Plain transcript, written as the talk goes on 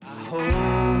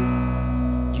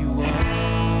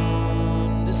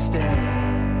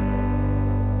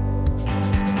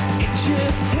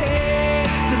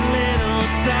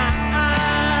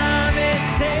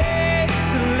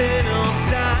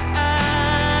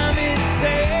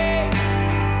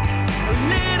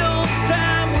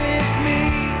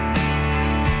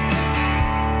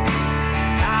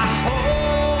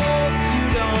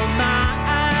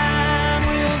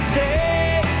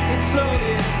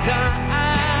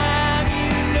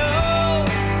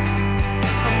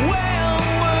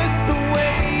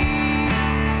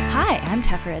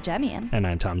Tefera Jemian. And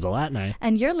I'm Tom Zalatni.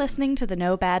 And you're listening to the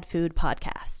No Bad Food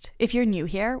podcast. If you're new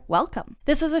here, welcome.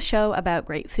 This is a show about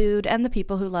great food and the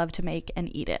people who love to make and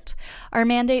eat it. Our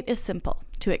mandate is simple: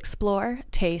 to explore,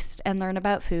 taste, and learn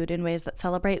about food in ways that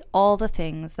celebrate all the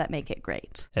things that make it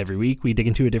great. Every week, we dig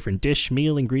into a different dish,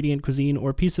 meal, ingredient, cuisine,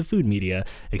 or piece of food media,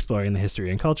 exploring the history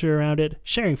and culture around it,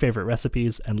 sharing favorite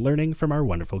recipes, and learning from our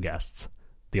wonderful guests.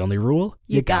 The only rule?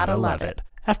 You gotta love it.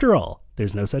 After all,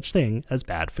 there's no such thing as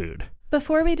bad food.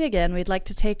 Before we dig in, we'd like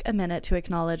to take a minute to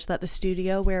acknowledge that the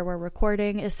studio where we're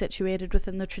recording is situated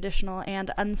within the traditional and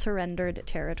unsurrendered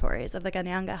territories of the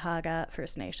Kanien'kehá:ka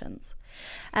First Nations.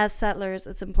 As settlers,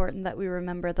 it's important that we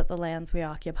remember that the lands we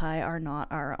occupy are not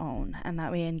our own, and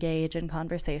that we engage in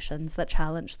conversations that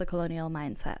challenge the colonial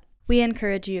mindset. We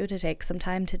encourage you to take some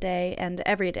time today and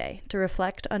every day to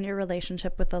reflect on your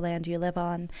relationship with the land you live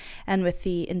on and with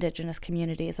the Indigenous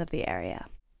communities of the area.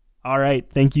 All right,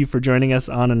 thank you for joining us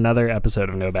on another episode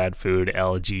of No Bad Food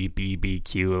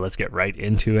LGBBQ. Let's get right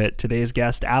into it. Today's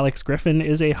guest, Alex Griffin,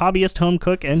 is a hobbyist home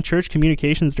cook and church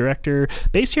communications director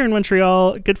based here in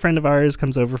Montreal. A good friend of ours,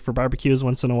 comes over for barbecues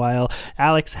once in a while.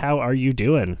 Alex, how are you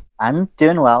doing? I'm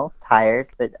doing well, tired,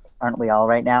 but aren't we all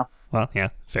right now? Well, yeah,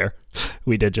 fair.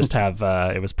 We did just have,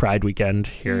 it was Pride weekend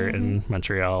here in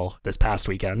Montreal this past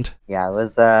weekend. Yeah, it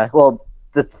was,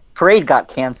 the parade got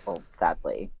canceled,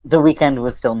 sadly. The weekend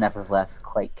was still nevertheless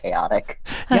quite chaotic.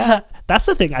 Yeah, that's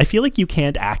the thing. I feel like you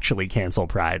can't actually cancel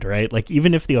Pride, right? Like,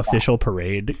 even if the official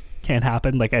parade can't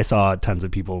happen, like, I saw tons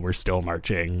of people were still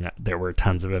marching. There were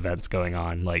tons of events going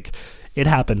on. Like, it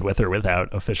happened with or without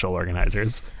official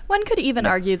organizers. One could even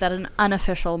argue that an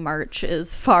unofficial march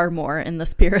is far more in the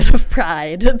spirit of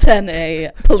Pride than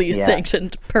a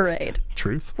police-sanctioned parade.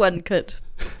 Truth. One could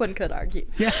argue.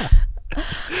 Yeah.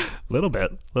 Little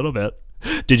bit.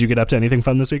 Did you get up to anything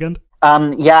fun this weekend?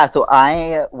 So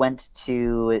I went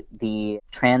to the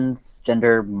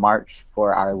transgender march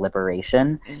for our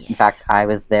liberation. Yeah. In fact, I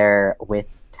was there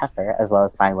with Teffer as well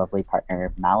as my lovely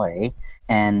partner Mallory,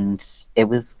 and it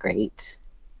was great.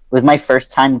 It was my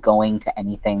first time going to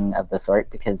anything of the sort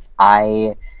because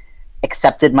I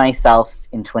accepted myself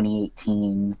in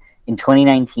 2018. In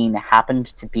 2019, happened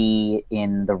to be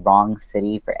in the wrong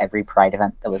city for every Pride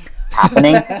event that was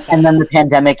happening. And then the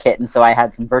pandemic hit, and so I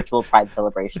had some virtual Pride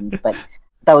celebrations. But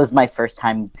that was my first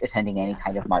time attending any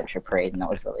kind of march or parade, and that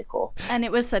was really cool. And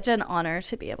it was such an honor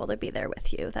to be able to be there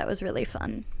with you. That was really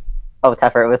fun. Oh,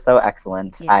 Teffer, it was so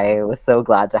excellent. Yeah. I was so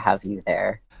glad to have you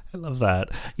there. I love that.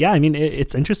 Yeah, I mean,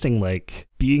 it's interesting, like,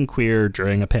 being queer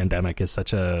during a pandemic is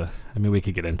such a... I mean, we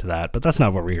could get into that, but that's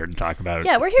not what we're here to talk about.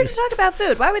 Yeah, we're here to talk about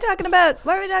food. Why are we talking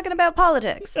about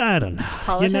politics? I don't know.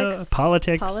 Politics?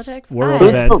 Politics, world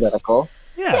Food's events. Political.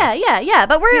 Yeah.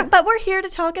 But we're here to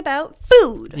talk about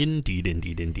food.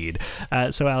 Indeed.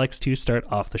 So, Alex, to start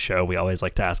off the show, we always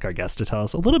like to ask our guests to tell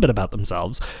us a little bit about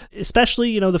themselves,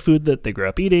 especially, the food that they grew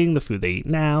up eating, the food they eat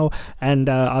now, and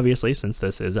obviously, since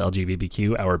this is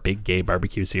LGBTQ, our big gay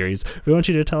barbecue series, we want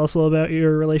you to tell us a little about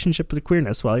your relationship with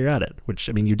queerness while you're at it, which,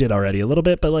 I mean, you did already a little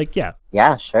bit, but yeah.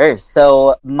 Yeah, sure.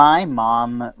 So, my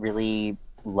mom really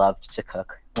loved to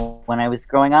cook when I was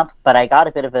growing up, but I got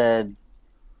a bit of a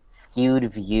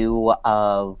skewed view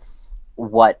of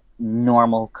what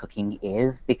normal cooking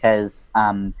is because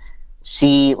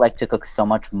she liked to cook so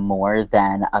much more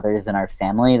than others in our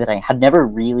family that I had never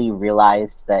really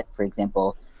realized that, for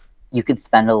example, you could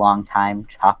spend a long time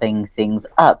chopping things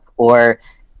up, or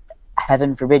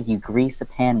heaven forbid you grease a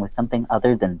pan with something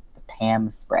other than the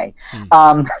Pam spray.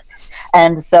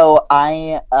 And so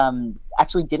I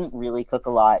actually didn't really cook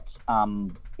a lot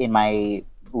in my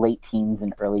late teens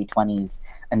and early 20s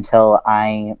until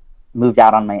I moved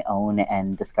out on my own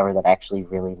and discovered that I actually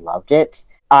really loved it.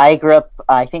 I grew up,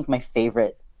 I think my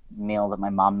favorite meal that my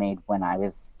mom made when I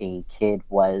was a kid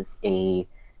was a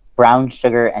brown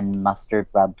sugar and mustard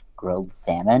rubbed grilled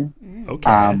salmon.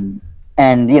 Okay.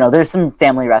 And, there's some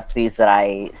family recipes that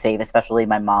I save, especially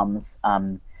my mom's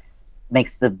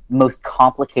makes the most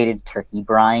complicated turkey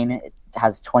brine. It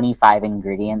has 25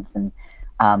 ingredients and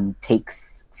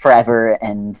takes forever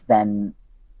and then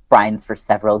brines for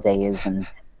several days. And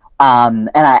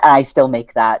I still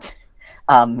make that.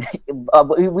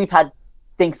 We've had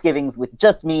Thanksgivings with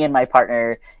just me and my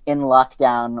partner in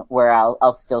lockdown where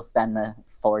I'll still spend the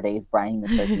 4 days brining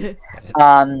the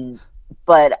turkey.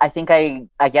 But I think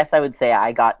I guess I would say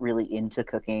I got really into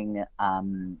cooking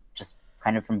just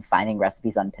kind of from finding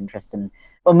recipes on Pinterest, and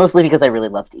mostly because I really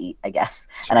love to eat, I guess.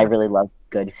 Sure. And I really love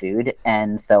good food.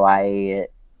 And so I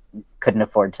couldn't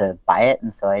afford to buy it.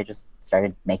 And so I just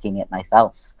started making it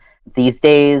myself. These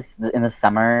days in the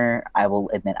summer, I will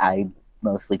admit I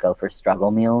mostly go for struggle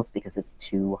meals because it's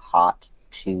too hot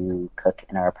to cook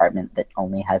in our apartment that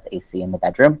only has AC in the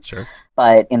bedroom. Sure.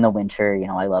 But in the winter,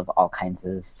 I love all kinds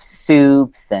of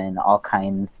soups and all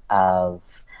kinds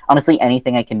of, honestly,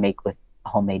 anything I can make with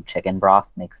homemade chicken broth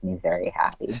makes me very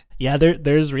happy. Yeah,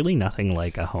 there's really nothing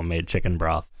like a homemade chicken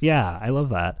broth. Yeah, I love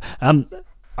that.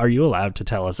 Are you allowed to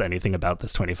tell us anything about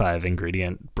this 25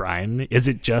 ingredient brine? Is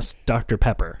it just Dr.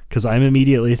 Pepper? Because I'm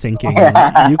immediately thinking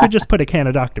you could just put a can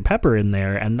of Dr. Pepper in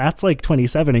there and that's like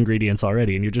 27 ingredients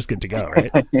already and you're just good to go,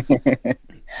 right?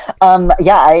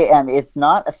 Yeah, I am. It's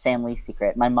not a family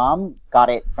secret. My mom got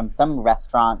it from some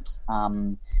restaurant.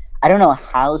 I don't know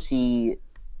how she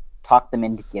talked them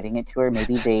into giving it to her.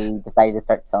 Maybe they decided to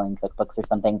start selling cookbooks or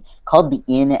something, called the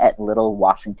Inn at Little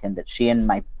Washington, that she and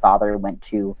my father went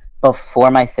to before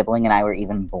my sibling and I were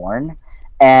even born.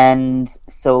 And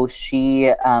so she's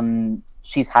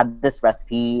had this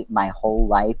recipe my whole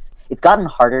life. It's gotten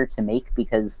harder to make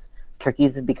because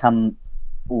turkeys have become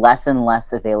less and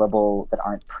less available that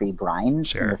aren't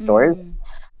pre-brined in the stores.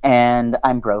 And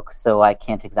I'm broke, so I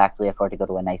can't exactly afford to go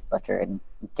to a nice butcher and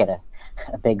get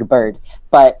a big bird.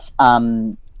 But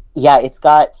yeah, it's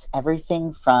got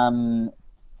everything from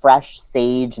fresh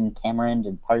sage and tamarind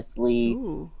and parsley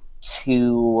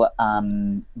to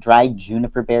dried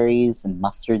juniper berries and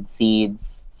mustard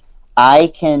seeds.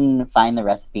 I can find the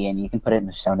recipe and you can put it in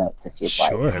the show notes if you'd like.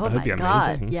 Sure, that would be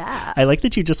amazing. Yeah. I like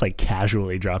that you just like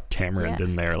casually drop tamarind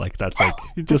in there. Like that's like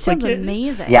just that sounds like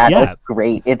amazing. Yeah, that's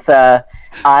great. It's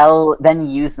I'll then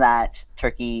use that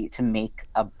turkey to make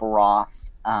a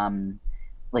broth.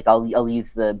 Like I'll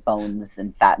use the bones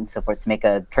and fat and so forth to make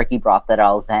a turkey broth that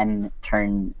I'll then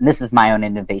turn, and this is my own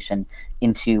innovation,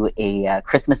 into a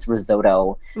Christmas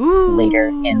risotto later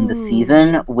in the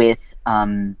season with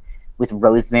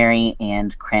rosemary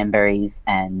and cranberries,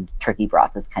 and turkey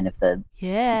broth is kind of the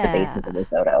base of the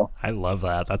risotto. I love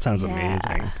that. That sounds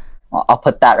amazing. Well, I'll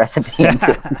put that recipe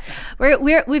into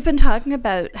We've been talking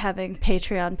about having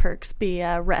Patreon perks be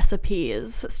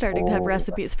recipes, starting to have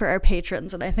recipes for our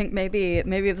patrons, and I think maybe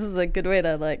this is a good way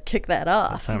to like kick that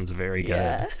off. That sounds very good.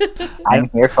 Yeah. I'm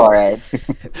here for it.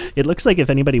 It looks like if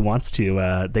anybody wants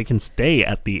to, they can stay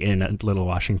at the Inn at Little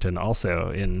Washington.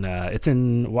 Also, it's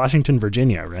in Washington,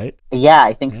 Virginia, right? Yeah,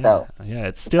 I think so. Yeah,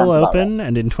 it's still open,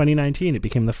 and in 2019, it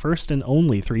became the first and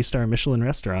only 3-star Michelin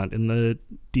restaurant in the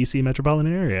DC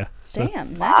metropolitan area. So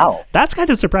Damn, nice. that's kind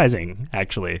of surprising,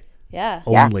 actually. Yeah.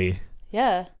 Only.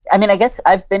 Yeah. I mean, I guess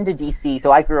I've been to DC,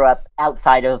 so I grew up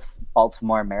outside of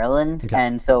Baltimore, Maryland,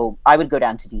 and so I would go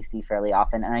down to DC fairly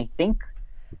often, and I think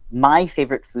my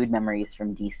favorite food memories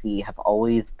from DC have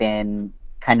always been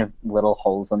kind of little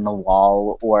holes in the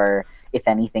wall, or if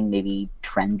anything, maybe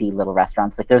trendy little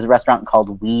restaurants. Like there's a restaurant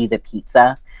called We the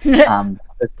Pizza, pun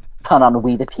on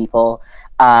We the People,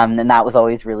 and that was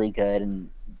always really good. And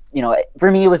for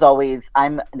me, it was always,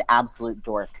 I'm an absolute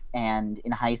dork. And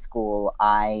in high school,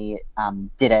 I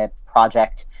did a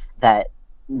project that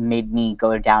made me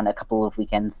go down a couple of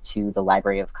weekends to the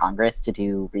Library of Congress to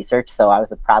do research. So I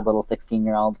was a proud little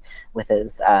 16-year-old with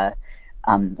his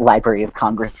Library of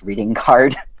Congress reading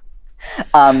card.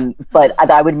 But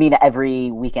that would mean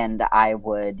every weekend I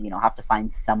would, have to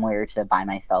find somewhere to buy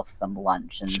myself some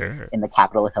lunch in the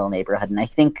Capitol Hill neighborhood. And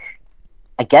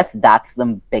I guess that's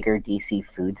the bigger DC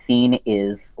food scene,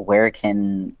 is where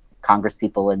can Congress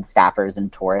people and staffers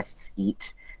and tourists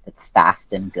eat that's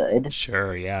fast and good.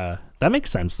 Sure, yeah. That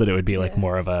makes sense that it would be like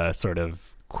more of a sort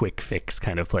of quick fix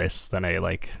kind of place than a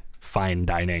like fine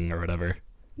dining or whatever.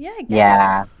 Yeah, I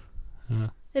guess. Yeah.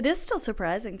 It is still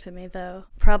surprising to me, though.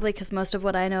 Probably because most of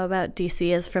what I know about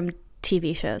DC is from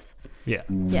TV shows. Yeah.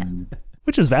 Yeah.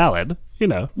 Which is valid,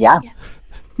 Yeah.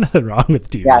 Nothing wrong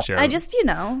with TV shows. I just,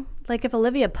 like if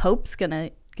Olivia Pope's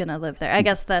gonna live there, I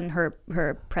guess then her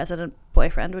president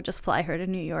boyfriend would just fly her to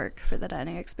New York for the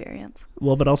dining experience.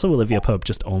 Well, but also Olivia Pope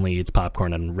just only eats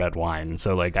popcorn and red wine,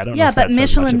 so like I don't know. Yeah, if that but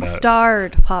says much Michelin about...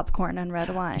 starred popcorn and red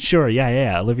wine. Sure,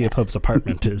 yeah. Olivia Pope's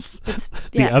apartment is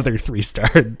the other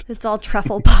 3-starred. It's all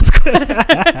truffle popcorn.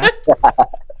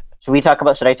 Should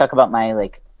I talk about my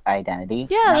like identity?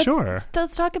 Yeah, sure.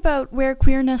 Let's talk about where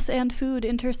queerness and food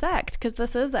intersect, because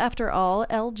this is, after all,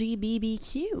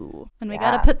 LGBTQ. And we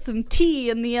gotta put some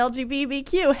T in the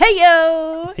LGBTQ.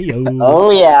 Hey-yo! Hey-yo! Oh,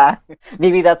 yeah.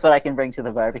 Maybe that's what I can bring to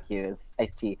the barbecue is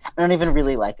iced tea. I don't even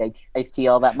really like iced tea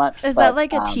all that much. Is that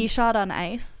like a tea shot on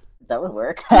ice? That would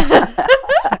work.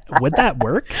 Would that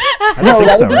work? No,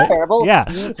 that would be terrible. Yeah.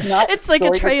 It's like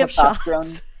a tray of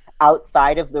shots.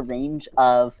 Outside of the range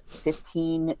of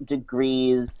 15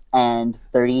 degrees and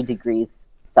 30 degrees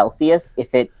Celsius,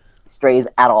 if it strays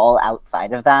at all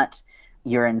outside of that,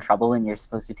 you're in trouble and you're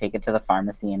supposed to take it to the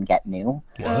pharmacy and get new.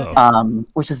 Whoa.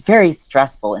 Which is very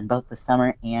stressful in both the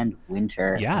summer and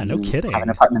winter. Yeah, no kidding. Have an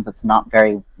apartment that's not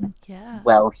very Yeah.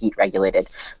 well heat regulated.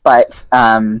 But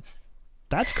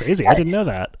That's crazy. I didn't know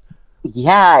that.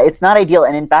 yeah, it's not ideal.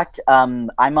 And in fact,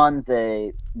 I'm on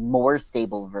the more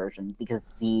stable version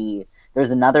because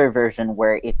there's another version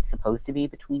where it's supposed to be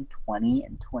between 20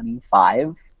 and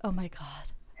 25. Oh my God.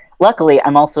 Luckily,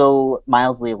 I'm also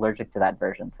mildly allergic to that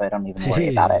version, so I don't even worry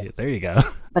about it. There you go.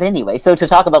 But anyway, so to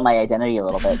talk about my identity a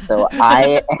little bit, so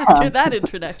I After that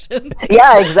introduction.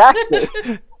 yeah, exactly.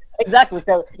 Exactly.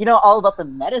 So, all about the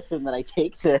medicine that I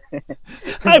take to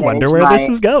I wonder where this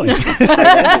is going.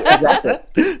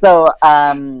 Exactly. So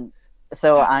I'm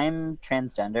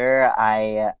transgender.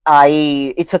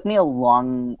 It took me a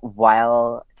long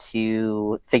while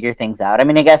to figure things out. I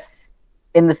mean, I guess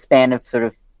in the span of sort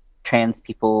of trans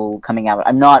people coming out,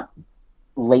 I'm not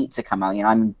late to come out.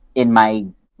 I'm in my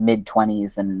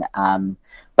mid-20s, and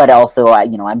but also I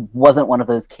wasn't one of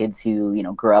those kids who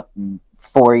grew up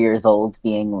 4 years old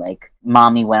being like,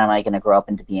 "Mommy, when am I going to grow up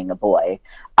into being a boy?"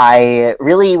 I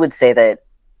really would say that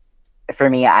for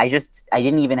me, I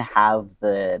didn't even have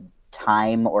the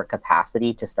time or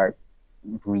capacity to start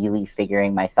really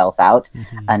figuring myself out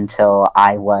until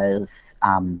I was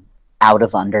out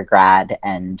of undergrad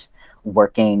and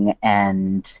working.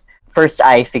 And first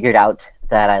I figured out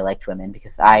that I liked women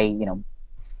because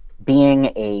being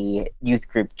a youth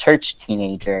group church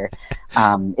teenager,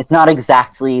 it's not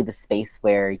exactly the space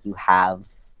where you have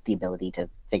the ability to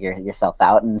figure yourself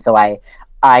out. And so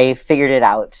I figured it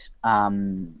out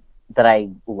that I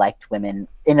liked women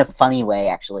in a funny way,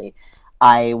 actually.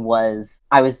 I was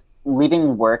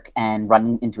leaving work and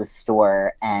running into a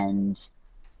store and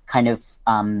kind of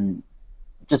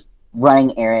just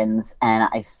running errands, and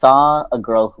I saw a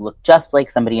girl who looked just like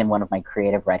somebody in one of my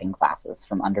creative writing classes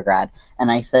from undergrad,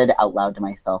 and I said out loud to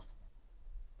myself,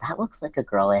 "That looks like a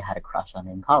girl I had a crush on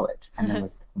in college." And then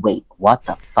was, wait, what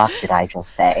the fuck did I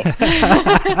just say?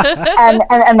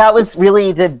 and that was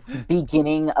really the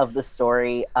beginning of the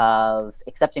story of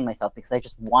accepting myself, because I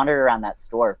just wandered around that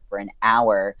store for an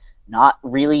hour, not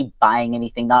really buying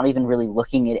anything, not even really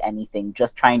looking at anything,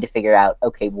 just trying to figure out,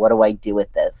 okay, what do I do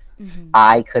with this?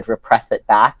 I could repress it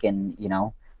back and,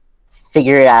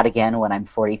 figure it out again when I'm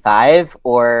 45,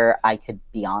 or I could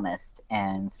be honest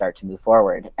and start to move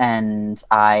forward. And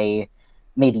I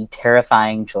made the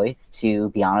terrifying choice to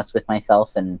be honest with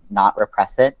myself and not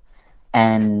repress it.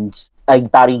 And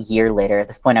about a year later, at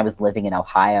this point I was living in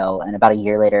Ohio, and about a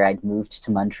year later I'd moved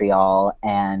to Montreal.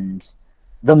 And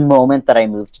the moment that I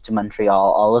moved to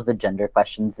Montreal, all of the gender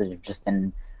questions that have just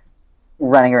been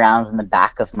running around in the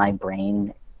back of my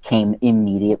brain came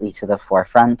immediately to the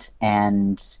forefront.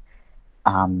 And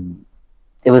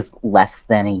it was less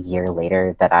than a year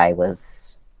later that I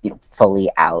was, fully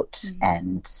out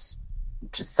and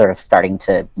just sort of starting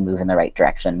to move in the right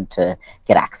direction to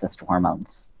get access to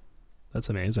hormones. That's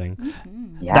amazing.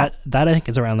 Yeah. That I think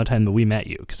is around the time that we met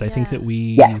you, because I think that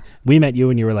we met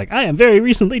you and you were like, "I am very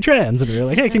recently trans," and we were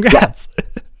like, "Hey, congrats!"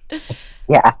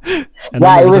 Yeah, and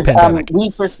it was.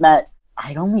 We first met.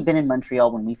 I'd only been in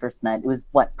Montreal when we first met. It was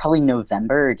probably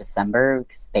November or December,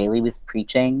 because Bailey was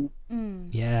preaching.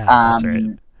 Yeah, that's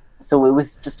right. So it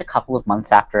was just a couple of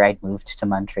months after I'd moved to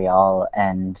Montreal,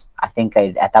 and I think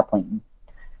I at that point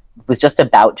was just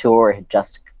about to, or had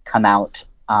just come out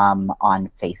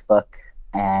on Facebook.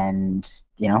 And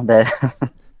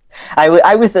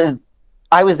I was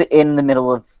in the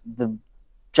middle of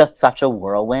just such a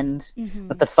whirlwind.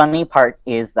 But the funny part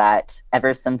is that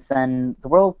ever since then, the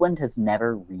whirlwind has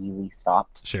never really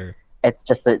stopped. Sure. It's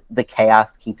just that the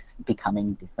chaos keeps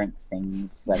becoming different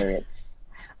things, whether it's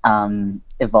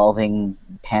evolving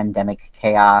pandemic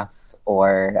chaos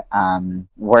or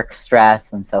work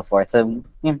stress and so forth. So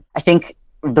I think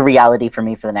the reality for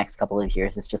me for the next couple of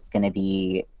years is just going to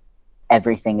be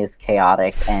everything is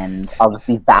chaotic, and I'll just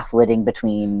be vacillating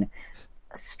between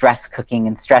stress cooking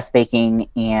and stress baking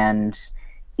and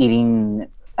eating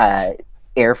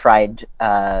air fried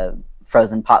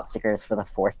frozen pot stickers for the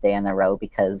 4th day in a row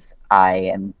because I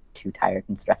am too tired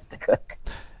and stressed to cook.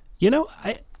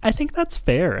 I think that's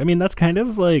fair. I mean, that's kind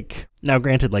of like, now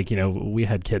granted, we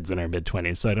had kids in our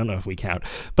mid-20s, so I don't know if we count.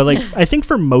 But I think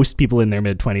for most people in their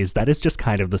mid-20s, that is just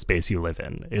kind of the space you live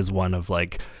in, is one of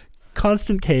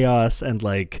constant chaos and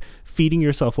feeding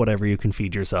yourself whatever you can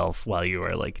feed yourself while you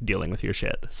are dealing with your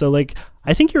shit. So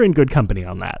I think you're in good company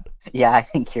on that. Yeah, I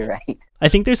think you're right. I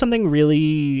think there's something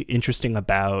really interesting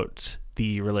about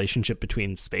the relationship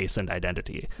between space and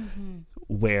identity,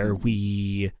 where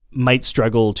we might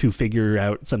struggle to figure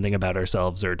out something about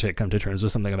ourselves or to come to terms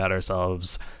with something about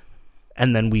ourselves.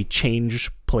 and then we change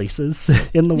places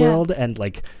in the world, and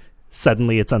like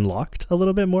suddenly it's unlocked a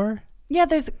little bit more. Yeah,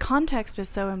 there's context is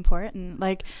so important.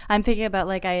 Like I'm thinking about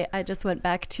like I just went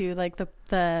back to like the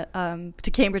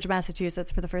to Cambridge,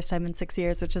 Massachusetts for the first time in 6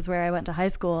 years, which is where I went to high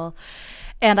school,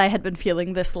 and I had been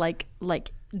feeling this like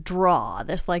draw,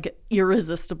 this like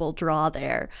irresistible draw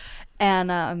there,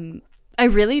 and I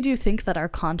really do think that our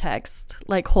context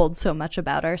like holds so much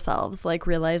about ourselves, like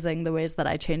realizing the ways that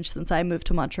I changed since I moved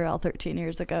to Montreal 13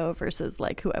 years ago versus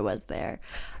like who I was there.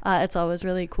 It's always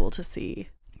really cool to see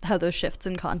how those shifts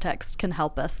in context can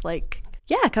help us like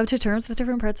come to terms with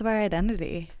different parts of our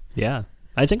identity. Yeah,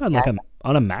 I think on like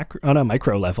on a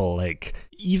micro level, like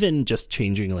even just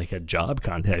changing like a job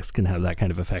context can have that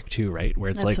kind of effect too, right? Where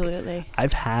it's Absolutely. like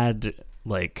I've had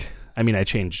like, I mean, I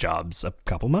changed jobs a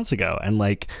couple months ago, and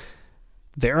like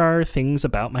there are things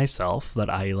about myself that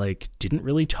I like didn't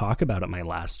really talk about at my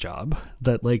last job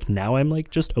that like now I'm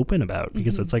like just open about,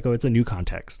 because it's like, oh, it's a new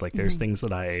context. Like there's things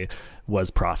that I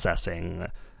was processing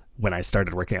when I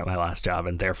started working at my last job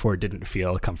and therefore didn't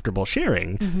feel comfortable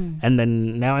sharing. And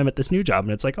then now I'm at this new job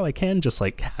and it's like, oh, I can just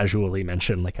like casually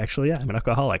mention like, actually, yeah, I'm an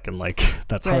alcoholic, and like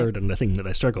that's hard and the thing that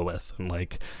I struggle with, and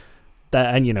like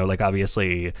that. And, you know, like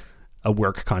obviously a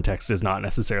work context is not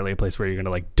necessarily a place where you're going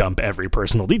to like dump every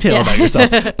personal detail about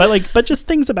yourself, but just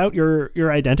things about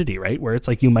your identity, right? Where it's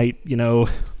like, you might, you know,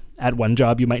 at one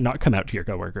job, you might not come out to your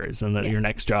coworkers, and then your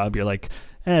next job, you're like,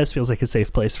 this feels like a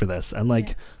safe place for this. And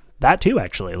like that too,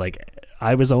 actually, like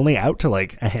I was only out to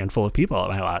like a handful of people at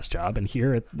my last job, and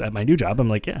here at my new job, I'm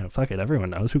like, yeah, fuck it, everyone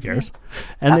knows, who cares?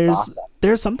 And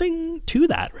there's something to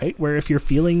that, right? Where if you're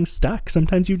feeling stuck,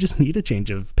 sometimes you just need a change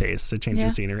of pace, a change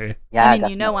of scenery. Yeah, I mean,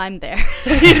 definitely. you know, I'm there.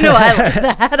 You know, I like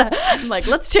that. I'm like,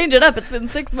 let's change it up. It's been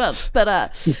 6 months, but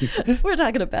we're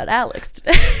talking about Alex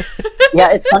today.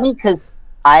 Yeah, it's funny because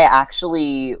I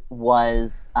actually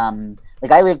was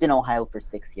like, I lived in Ohio for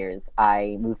 6 years.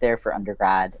 I moved there for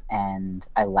undergrad, and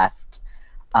I left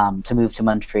to move to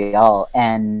Montreal.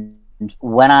 And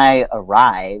when I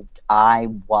arrived, I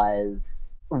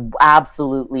was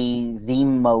absolutely the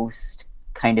most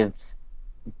kind of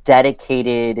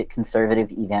dedicated conservative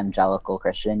evangelical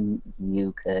Christian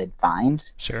you could find.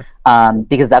 Sure.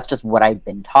 Because that's just what I've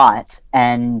been taught.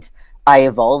 And I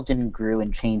evolved and grew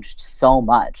and changed so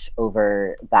much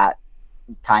over that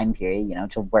time period, you know,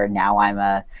 to where now I'm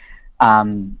a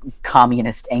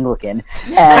communist Anglican.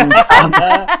 And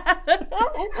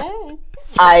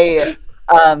I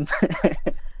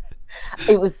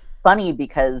it was funny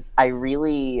because I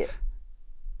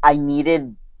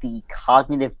needed the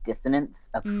cognitive dissonance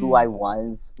of who I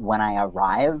was when I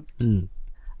arrived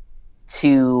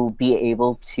to be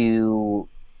able to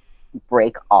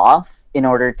break off in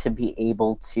order to be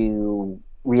able to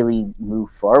really move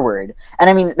forward. And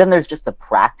I mean, then there's just the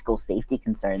practical safety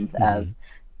concerns of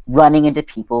running into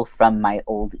people from my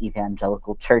old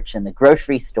evangelical church in the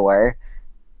grocery store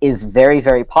is very,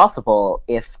 very possible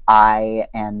if I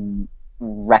am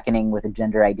reckoning with a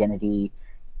gender identity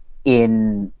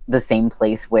in the same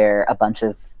place where a bunch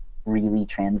of really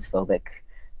transphobic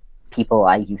people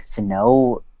I used to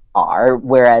know are.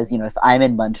 Whereas, you know, if I'm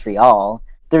in Montreal,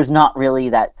 there's not really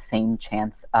that same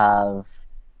chance of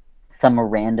some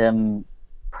random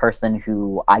person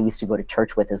who I used to go to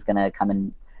church with is going to come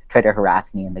and try to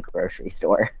harass me in the grocery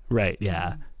store. Right,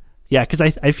 yeah. Yeah, because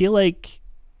I feel like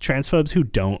transphobes who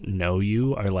don't know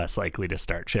you are less likely to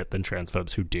start shit than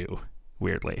transphobes who do,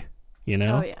 weirdly. You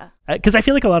know? Oh, yeah. Because I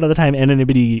feel like a lot of the time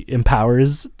anonymity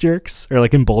empowers jerks or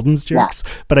like emboldens jerks.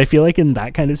 Yeah. But I feel like in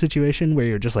that kind of situation where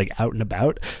you're just like out and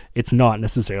about, it's not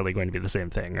necessarily going to be the same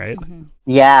thing, right?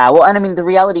 Yeah. Well, and I mean, the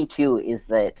reality too is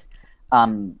that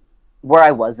where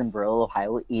I was in Burrell,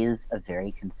 Ohio is a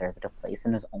very conservative place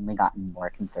and has only gotten more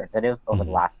conservative over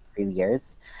the last few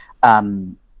years.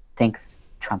 Thanks,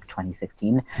 Trump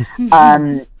 2016.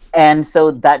 And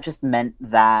so that just meant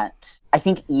that I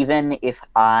think even if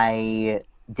I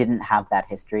didn't have that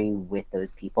history with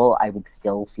those people, I would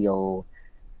still feel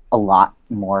a lot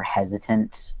more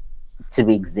hesitant to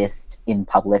exist in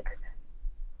public,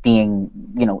 being,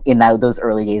 you know, in those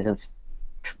early days of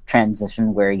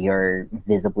transition where you're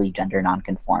visibly gender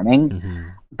nonconforming.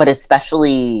 But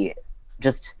especially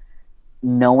just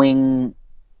knowing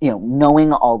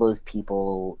all those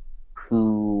people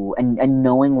who and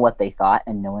knowing what they thought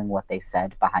and knowing what they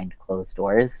said behind closed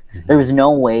doors. There was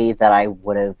no way that I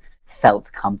would have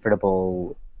felt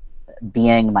comfortable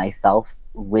being myself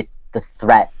with the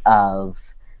threat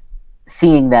of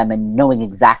seeing them and knowing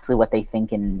exactly what they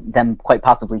think and them quite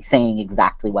possibly saying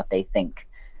exactly what they think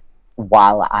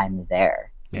while I'm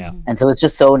there. Yeah. And so it's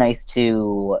just so nice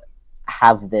to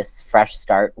have this fresh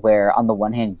start where on the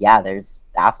one hand, yeah, there's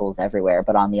assholes everywhere,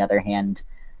 but on the other hand,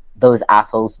 those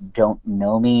assholes don't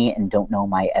know me and don't know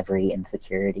my every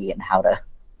insecurity and how to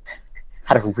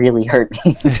really hurt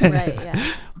me. Right,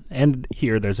 yeah. And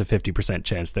here there's a 50%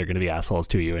 chance they're going to be assholes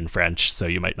to you in French, so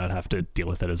you might not have to deal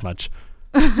with it as much.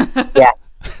 Yeah.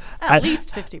 At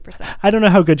least 50%. I don't know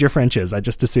how good your French is. I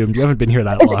just assumed you haven't been here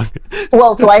that long.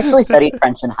 Well, so I actually studied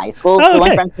French in high school, Oh, so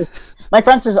okay. my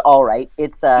French is all right.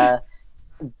 It's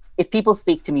if people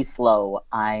speak to me slow,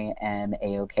 I am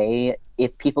a-okay.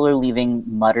 If people are leaving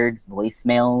muttered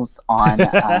voicemails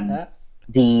on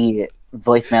the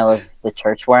voicemail of the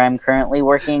church where I'm currently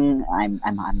working, I'm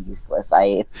useless.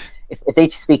 If they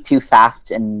speak too fast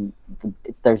and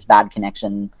there's bad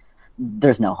connection,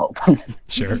 there's no hope.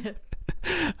 Sure.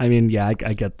 I mean, yeah,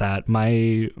 I get that.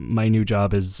 My new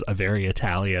job is a very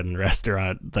Italian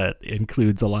restaurant that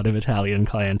includes a lot of Italian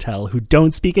clientele who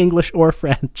don't speak English or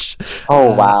French.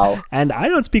 Oh, wow. And I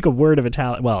don't speak a word of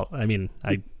Italian. Well, I mean,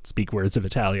 I speak words of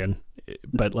Italian,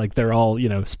 but like they're all,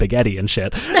 spaghetti and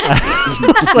shit.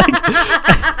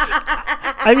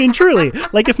 I mean, truly,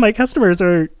 like if my customers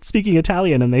are speaking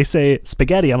Italian and they say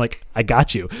spaghetti, I'm like, I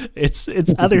got you. It's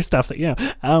other stuff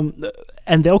that,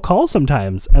 and they'll call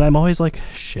sometimes. And I'm always like,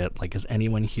 shit, like, is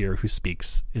anyone here who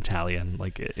speaks Italian?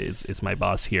 Like, is my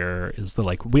boss here?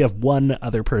 We have one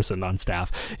other person on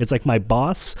staff. It's like my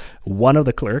boss, one of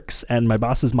the clerks, and my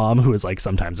boss's mom, who is like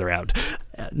sometimes around.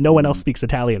 No one else speaks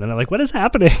Italian. And I'm like, what is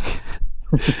happening?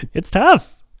 It's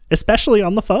tough. Especially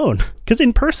on the phone, because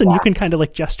in person you can kind of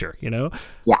like gesture,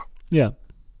 Yeah.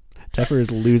 Teffer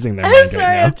is losing their I'm mind sorry,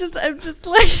 right now. I'm just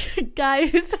like a guy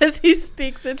who says he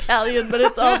speaks Italian, but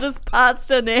it's all just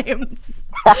pasta names.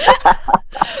 Like,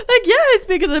 yeah, I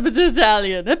speak a little bit of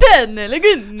Italian. Penne,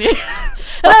 leguini,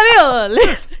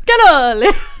 ravioli,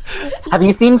 cannoli. Have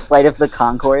you seen Flight of the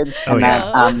Conchords? Oh,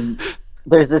 And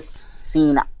there's this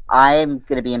scene. I'm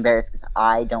going to be embarrassed because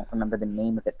I don't remember the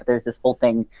name of it, but there's this whole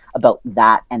thing about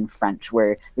that and French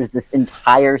where there's this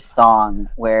entire song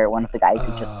where one of the guys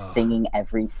is just singing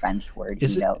every French word he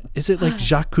knows. Is it like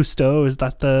Jacques Cousteau? Is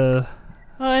that the...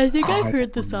 Oh, I think I've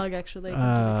heard the song, actually.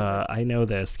 I know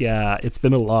this. Yeah, it's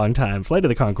been a long time. Flight of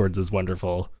the Conchords is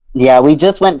wonderful. Yeah, we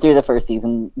just went through the first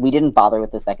season. We didn't bother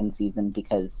with the second season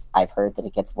because I've heard that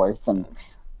it gets worse, and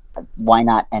why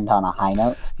not end on a high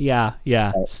note? Yeah.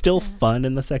 Still fun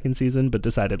in the second season, but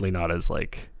decidedly not as,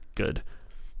 like, good.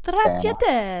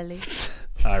 Stracciatelli.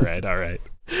 All right.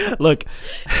 Look,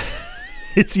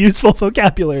 it's useful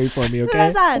vocabulary for me,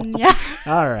 okay? Lasagna.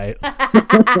 All right.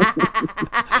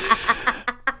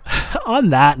 On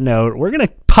that note, we're going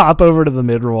to pop over to the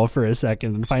mid-roll for a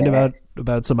second and find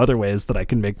about some other ways that I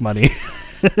can make money.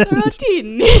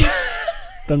 Rotini.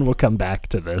 Then we'll come back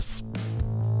to this.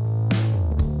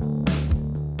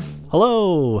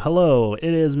 Hello,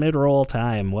 it is mid-roll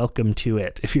time. Welcome to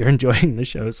it. If you're enjoying the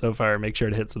show so far, make sure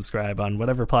to hit subscribe on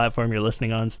whatever platform you're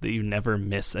listening on so that you never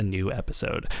miss a new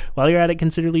episode. While you're at it,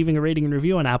 consider leaving a rating and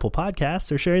review on Apple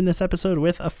Podcasts or sharing this episode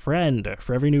with a friend.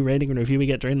 For every new rating and review we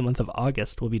get during the month of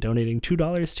August, we'll be donating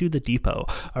 $2 to The Depot,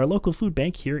 our local food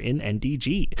bank here in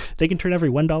NDG. They can turn every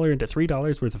 $1 into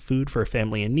 $3 worth of food for a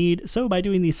family in need, so by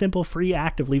doing the simple free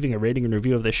act of leaving a rating and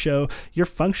review of this show, you're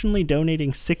functionally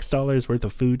donating $6 worth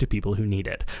of food to people who need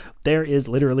it. There is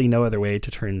literally no other way to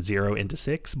turn 0 into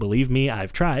 6. Believe me,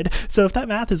 I've tried. So if that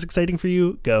math is exciting for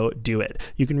you, go do it.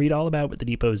 You can read all about what the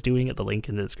Depot is doing at the link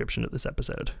in the description of this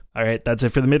episode. All right, that's it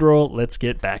for the mid-roll. Let's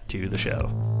get back to the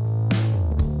show.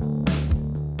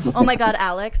 Oh my God,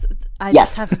 Alex, I Yes.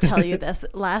 just have to tell you this.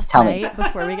 Tell me.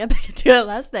 Before we get back into it,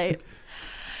 last night,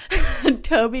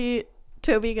 Toby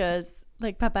goes,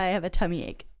 like, Papa, I have a tummy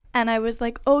ache. And I was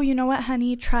like, oh, you know what,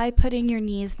 honey? Try putting your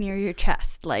knees near your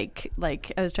chest. Like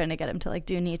I was trying to get him to, like,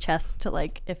 do knee chest to,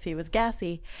 like, if he was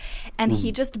gassy. And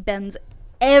he just bends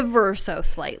ever so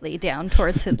slightly down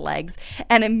towards his legs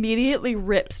and immediately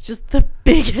rips just the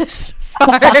biggest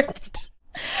fart.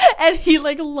 And he,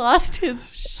 like, lost his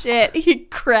shit. He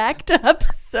cracked up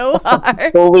so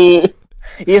hard. Toby,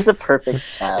 he's a perfect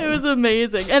child. It was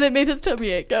amazing. And it made his tummy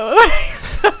ache go away.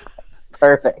 So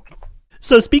Perfect.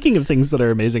 So speaking of things that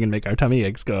are amazing and make our tummy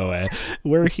aches go away,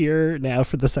 we're here now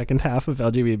for the second half of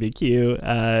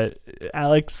LGBTQ.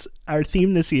 Alex, our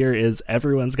theme this year is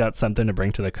everyone's got something to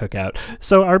bring to the cookout.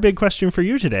 So our big question for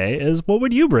you today is, what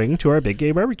would you bring to our big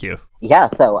gay barbecue? Yeah,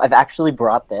 so I've actually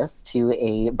brought this to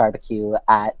a barbecue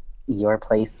at your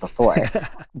place before.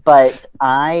 But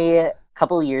a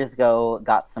couple of years ago,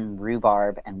 got some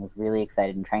rhubarb and was really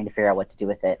excited and trying to figure out what to do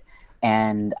with it.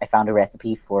 And I found a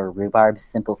recipe for rhubarb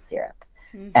simple syrup.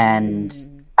 And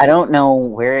I don't know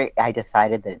where I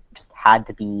decided that it just had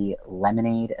to be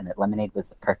lemonade and that lemonade was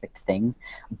the perfect thing.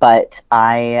 But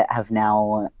I have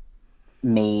now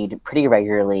made pretty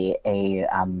regularly a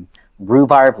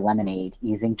rhubarb lemonade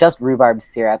using just rhubarb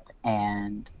syrup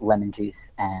and lemon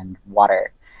juice and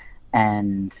water.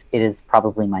 And it is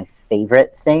probably my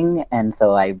favorite thing. And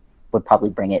so I would probably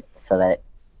bring it so that,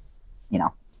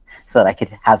 so that I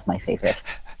could have my favorite.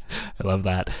 I love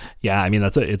that. Yeah, I mean,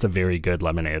 it's a very good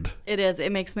lemonade. It is.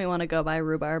 It makes me want to go buy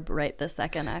rhubarb right this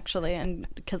second, actually. And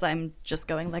because I'm just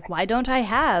going like, why don't I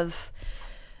have,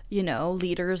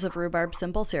 liters of rhubarb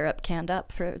simple syrup canned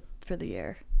up for the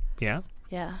year? Yeah.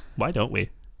 Yeah. Why don't we?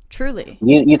 Truly.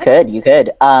 You could.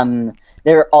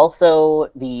 There are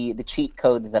also the cheat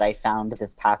code that I found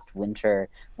this past winter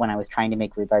when I was trying to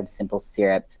make rhubarb simple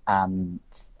syrup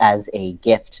as a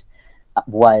gift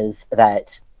was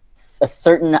that a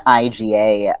certain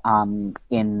IGA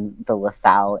in the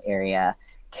LaSalle area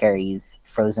carries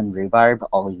frozen rhubarb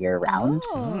all year round.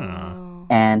 Oh.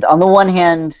 And on the one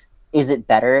hand, is it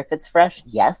better if it's fresh?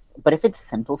 Yes. But if it's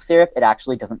simple syrup, it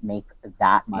actually doesn't make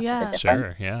that much of a difference.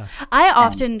 Sure, yeah. I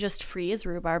often just freeze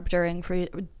rhubarb during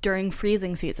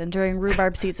freezing season, during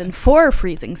rhubarb season for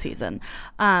freezing season.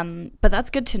 But that's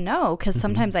good to know because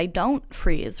sometimes I don't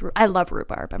freeze. I love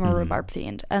rhubarb. I'm a rhubarb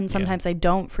fiend. And sometimes I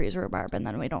don't freeze rhubarb and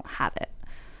then we don't have it.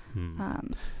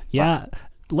 Yeah.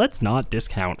 Let's not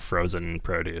discount frozen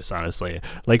produce, honestly.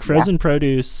 Like frozen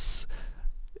produce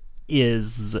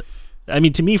is... I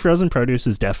mean, to me, frozen produce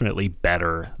is definitely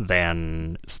better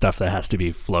than stuff that has to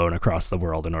be flown across the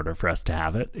world in order for us to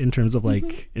have it in terms of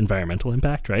like environmental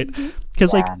impact, right?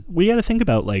 Because like we got to think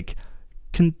about like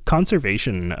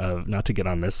conservation of, not to get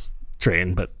on this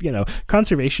train, but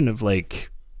conservation of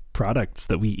like products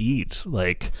that we eat.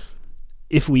 Like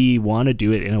if we want to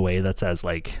do it in a way that's as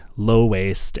like low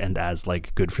waste and as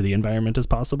like good for the environment as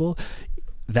possible,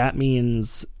 that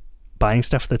means buying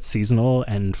stuff that's seasonal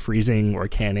and freezing or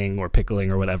canning or pickling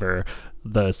or whatever,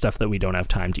 the stuff that we don't have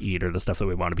time to eat or the stuff that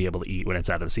we want to be able to eat when it's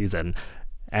out of season.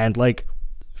 And like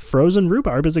frozen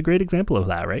rhubarb is a great example of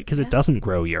that, right? Because it doesn't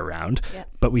grow year round,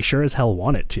 but we sure as hell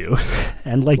want it to.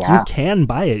 And like you can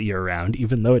buy it year round,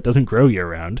 even though it doesn't grow year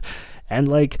round. And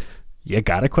like, you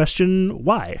gotta question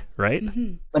why, right?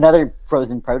 Another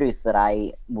frozen produce that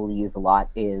I will use a lot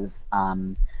is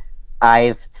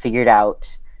I've figured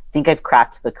out, I think I've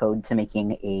cracked the code to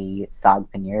making a saag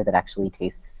paneer that actually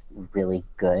tastes really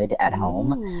good at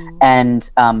home. And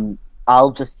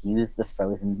I'll just use the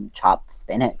frozen chopped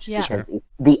spinach because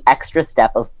the extra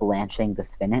step of blanching the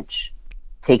spinach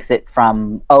takes it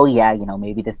from,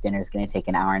 maybe this dinner is going to take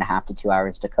an hour and a half to 2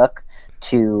 hours to cook,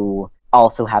 to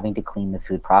also having to clean the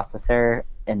food processor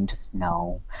and just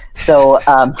no. So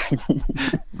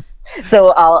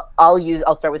So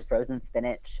I'll start with frozen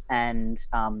spinach, and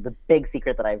the big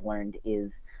secret that I've learned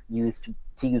is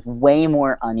to use way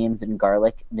more onions and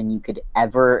garlic than you could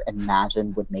ever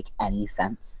imagine would make any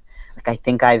sense. Like I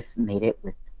think I've made it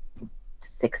with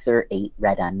 6 or 8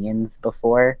 red onions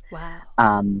before.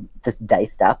 Wow. Just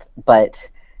diced up, but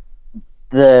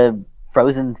the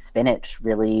frozen spinach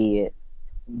really,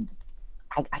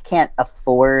 I can't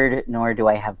afford, nor do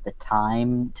I have the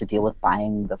time to deal with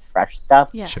buying the fresh stuff.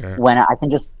 Yeah. Sure. When I can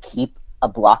just keep a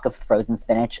block of frozen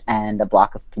spinach and a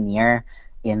block of paneer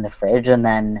in the fridge, and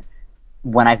then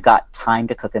when I've got time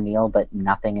to cook a meal but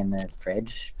nothing in the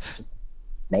fridge, just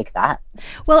make that.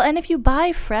 Well, and if you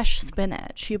buy fresh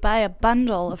spinach, you buy a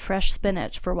bundle of fresh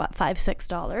spinach for what,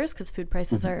 $5-6, because food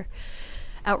prices are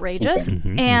outrageous,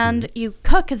 and you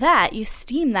cook that, you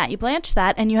steam that, you blanch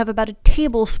that, and you have about a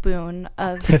tablespoon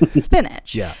of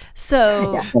spinach.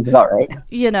 So Yeah, that's about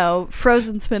right.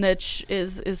 Frozen spinach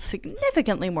is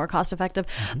significantly more cost effective,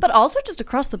 but also just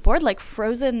across the board, like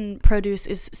frozen produce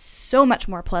is so much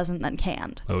more pleasant than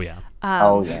canned. Oh yeah.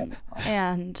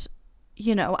 And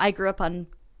I grew up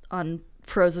on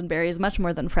frozen berries much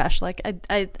more than fresh. Like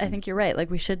I think you're right.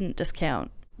 Like we shouldn't discount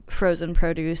frozen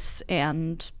produce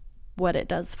and what it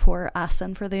does for us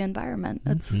and for the environment.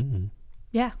 It's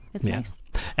nice.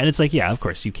 And it's like, of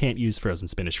course, you can't use frozen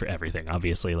spinach for everything.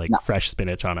 Obviously, like fresh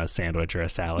spinach on a sandwich or a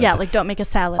salad. Yeah, like don't make a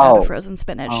salad out of frozen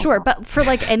spinach. Sure, but for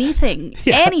like anything,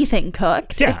 anything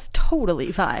cooked, it's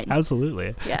totally fine.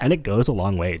 Absolutely. Yeah. And it goes a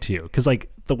long way too. Because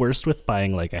like the worst with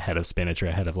buying like a head of spinach or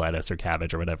a head of lettuce or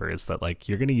cabbage or whatever is that like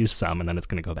you're going to use some and then it's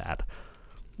going to go bad.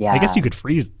 Yeah. I guess you could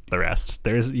freeze the rest.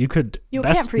 You can't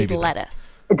freeze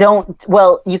lettuce.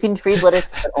 You can freeze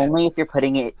lettuce, but only if you're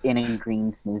putting it in a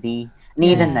green smoothie. And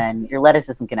even then, your lettuce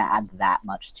isn't going to add that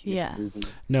much to your smoothie.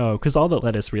 No, because all that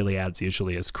lettuce really adds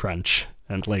usually is crunch.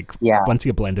 And once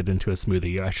you blend it into a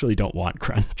smoothie, you actually don't want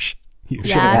crunch. You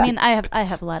Yeah, should. I mean, I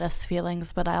have lettuce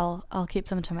feelings, but I'll keep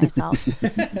them to myself.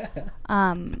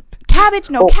 Cabbage,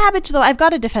 no, cabbage though. I've got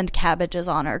to defend cabbage's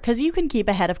honor because you can keep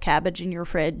a head of cabbage in your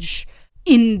fridge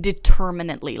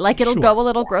indeterminately. Like it'll go a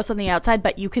little gross on the outside,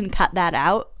 but you can cut that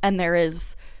out, and there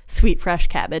is sweet fresh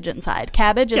cabbage inside.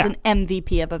 Cabbage is an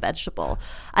MVP of a vegetable.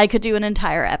 I could do an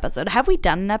entire episode. Have we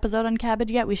done an episode on cabbage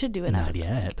yet? We should do an episode.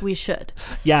 Not yet. We should.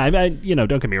 Yeah, I don't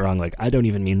get me wrong. Like, I don't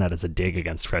even mean that as a dig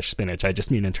against fresh spinach. I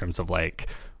just mean in terms of like,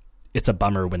 it's a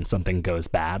bummer when something goes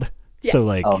bad. Yeah. So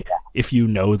like, if you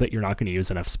know that you're not going to use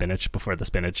enough spinach before the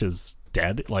spinach is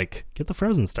dead, like get the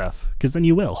frozen stuff because then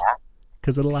you will. Yeah.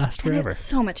 Because it'll last forever. And it's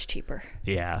so much cheaper.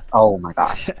 Yeah. Oh my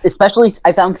gosh. Especially,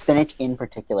 I found spinach in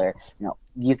particular.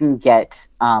 You can get,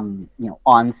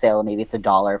 on sale. Maybe it's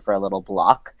 $1 for a little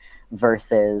block,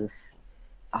 versus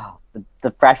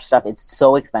the fresh stuff. It's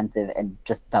so expensive and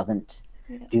just doesn't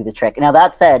do the trick. Now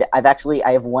that said, I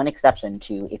have one exception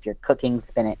to if you're cooking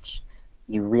spinach.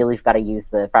 You really got to use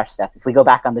the fresh stuff. If we go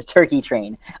back on the turkey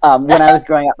train, when I was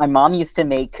growing up, my mom used to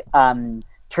make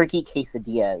turkey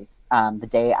quesadillas the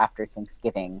day after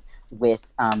Thanksgiving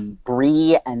with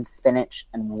brie and spinach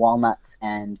and walnuts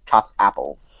and chopped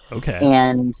apples. Okay.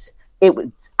 And it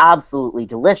was absolutely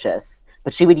delicious,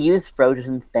 but she would use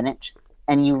frozen spinach,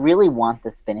 and you really want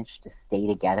the spinach to stay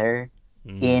together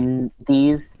in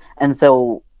these. And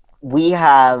so we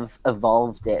have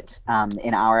evolved it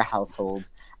in our household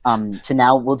to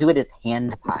now we'll do it as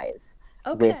hand pies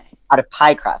out of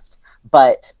pie crust.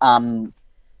 But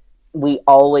we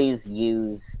always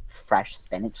use fresh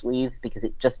spinach leaves because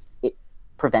it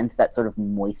prevents that sort of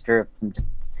moisture from just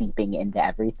seeping into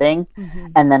everything. Mm-hmm.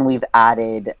 And then we've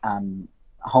added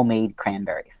homemade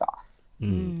cranberry sauce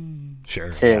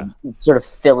to sort of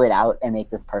fill it out and make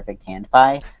this perfect hand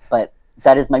pie. But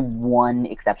that is my one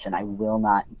exception. I will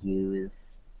not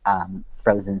use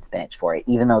frozen spinach for it,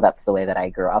 even though that's the way that I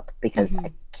grew up, because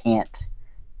I can't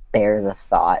bear the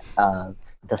thought of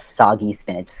the soggy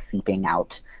spinach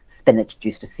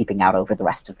juice just seeping out over the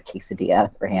rest of the quesadilla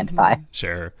or hand pie.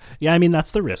 Sure. Yeah, I mean,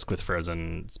 that's the risk with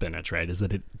frozen spinach, right, is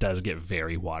that it does get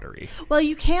very watery. Well,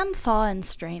 you can thaw and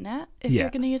strain it if you're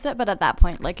going to use it, but at that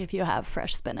point, like, if you have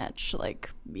fresh spinach,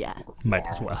 like, might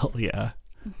as well, yeah.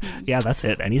 Yeah, that's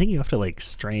it. Anything you have to, like,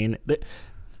 strain...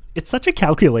 It's such a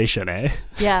calculation, eh?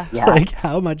 Yeah. Like,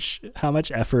 how much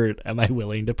effort am I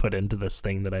willing to put into this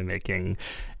thing that I'm making?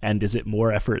 And is it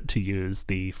more effort to use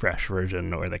the fresh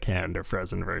version or the canned or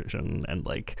frozen version? And,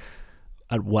 like,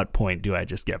 at what point do I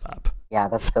just give up? Yeah,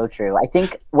 that's so true. I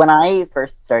think when I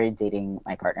first started dating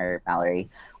my partner, Mallory,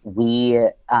 we,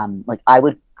 I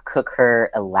would cook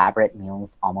her elaborate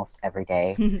meals almost every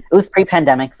day. It was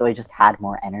pre-pandemic, so I just had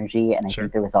more energy, and I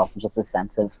think there was also just a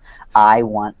sense of I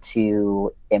want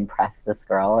to impress this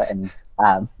girl and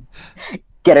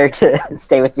get her to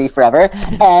stay with me forever.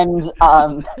 And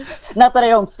not that I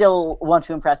don't still want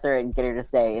to impress her and get her to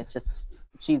stay. It's just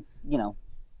she's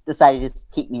decided to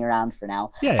keep me around for now.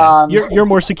 Yeah. You're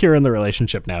more secure in the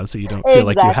relationship now, so you don't feel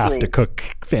like you have to cook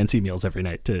fancy meals every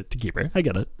night to keep her. I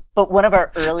get it. But one of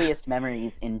our earliest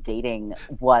memories in dating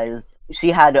was she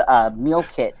had a meal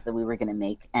kit that we were going to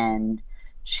make, and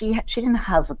she didn't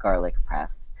have a garlic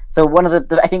press. So one of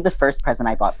the I think the first present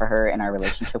I bought for her in our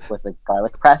relationship was a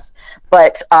garlic press.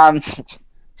 But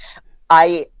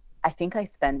I think I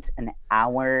spent an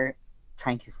hour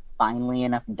trying to finely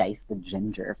enough dice the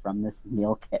ginger from this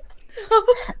meal kit.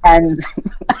 And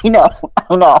I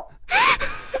know.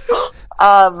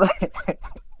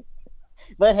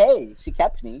 But hey, she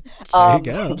kept me. There you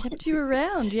go. Kept you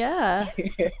around, yeah.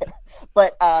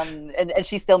 But and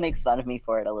she still makes fun of me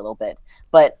for it a little bit.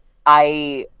 But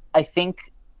I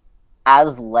think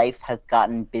as life has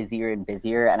gotten busier and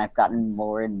busier, and I've gotten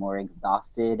more and more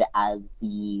exhausted as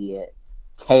the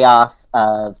chaos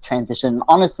of transition,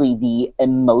 honestly, the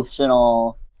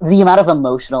amount of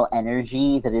emotional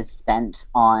energy that is spent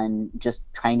on just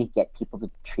trying to get people to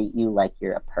treat you like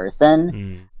you're a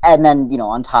person. And then,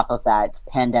 on top of that,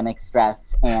 pandemic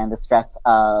stress and the stress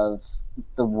of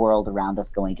the world around us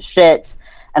going to shit,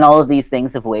 and all of these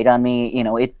things have weighed on me.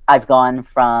 I've gone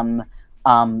from,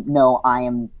 no, I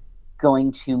am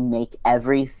going to make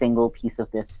every single piece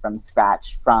of this from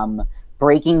scratch, from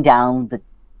breaking down the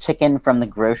chicken from the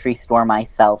grocery store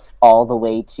myself, all the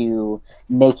way to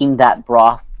making that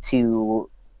broth, to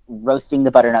roasting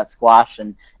the butternut squash,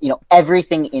 and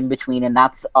everything in between. And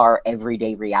that's our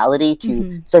everyday reality,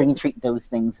 to starting to treat those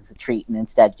things as a treat, and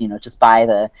instead just buy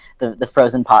the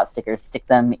frozen pot stickers, stick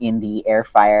them in the air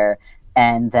fryer,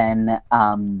 and then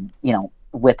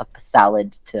whip up a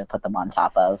salad to put them on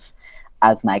top of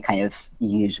as my kind of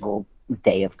usual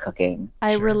day of cooking.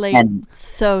 I relate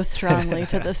so strongly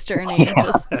to this journey,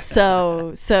 just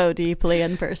so deeply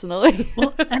and personally.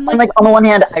 Well, and like on the one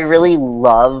hand, I really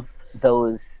love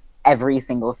those. Every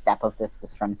single step of this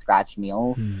was from scratch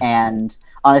meals. And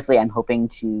honestly, I'm hoping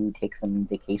to take some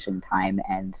vacation time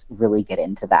and really get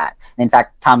into that. And in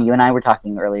fact, Tom, you and I were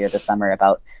talking earlier this summer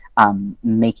about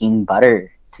making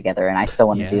butter together, and I still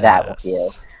want to do that with you.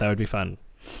 That would be fun.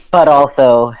 But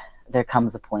also, there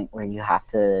comes a point where you have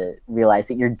to realize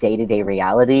that your day-to-day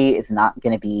reality is not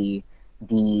going to be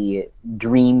the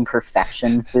dream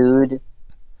perfection food,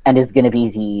 and is going to be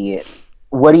the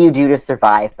what do you do to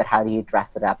survive, but how do you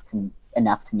dress it up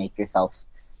enough to make yourself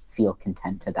feel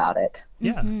content about it?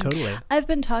 Yeah, totally. I've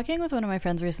been talking with one of my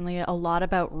friends recently a lot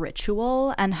about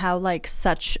ritual and how like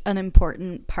such an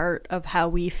important part of how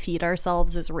we feed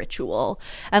ourselves is ritual.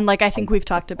 And like I think we've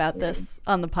talked about this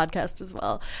on the podcast as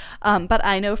well. But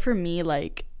I know for me,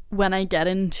 like when I get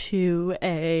into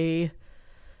a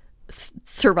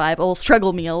survival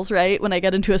struggle meals, right? When I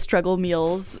get into a struggle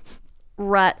meals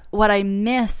rut, what I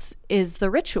miss is the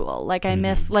ritual. Like I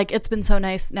miss, like it's been so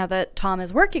nice now that Tom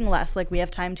is working less, like we have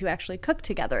time to actually cook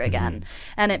together again,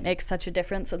 and it makes such a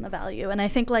difference in the value. And I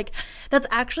think like that's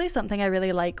actually something I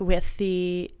really like with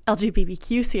the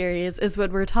LGBTQ series is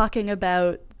when we're talking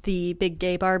about the big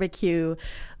gay barbecue,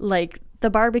 like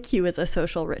the barbecue is a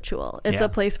social ritual. It's a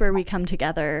place where we come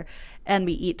together and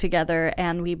we eat together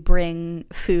and we bring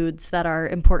foods that are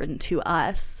important to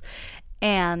us.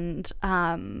 And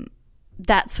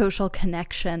that social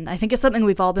connection, I think, is something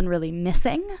we've all been really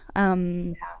missing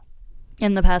in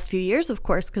the past few years, of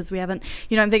course, because we haven't,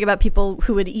 you know, I'm thinking about people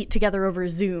who would eat together over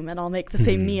Zoom and all make the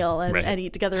same meal and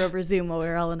eat together over Zoom while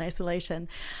we're all in isolation.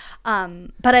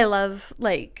 But I love,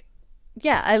 like,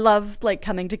 I love, like,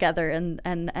 coming together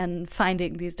and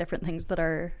finding these different things that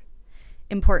are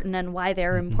important and why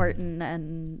they're important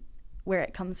and where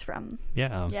it comes from.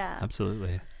 Yeah,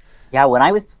 absolutely. Yeah, when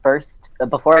I was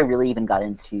before I really even got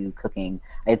into cooking,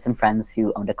 I had some friends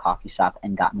who owned a coffee shop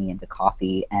and got me into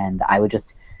coffee, and I would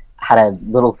just had a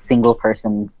little single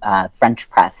person French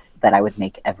press that I would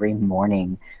make every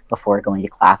morning before going to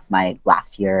class my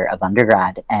last year of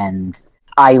undergrad. And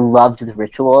I loved the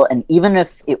ritual, and even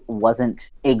if it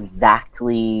wasn't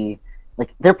exactly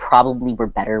like, there probably were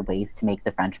better ways to make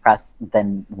the French press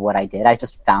than what I did. I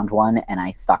just found one and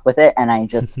I stuck with it, and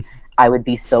I would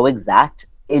be so exact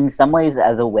in some ways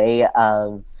as a way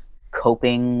of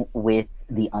coping with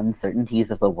the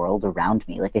uncertainties of the world around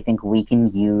me. Like, I think we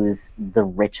can use the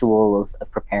rituals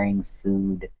of preparing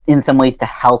food in some ways to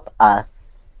help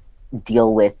us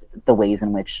deal with the ways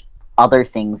in which other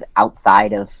things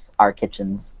outside of our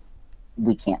kitchens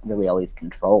we can't really always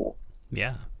control.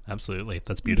 Yeah, absolutely.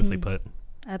 That's beautifully put.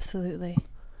 Absolutely.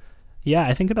 Yeah,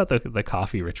 I think about the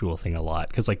coffee ritual thing a lot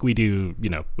because, like, we do, you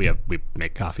know, we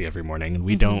make coffee every morning, and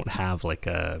we don't have like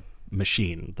a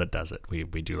machine that does it. We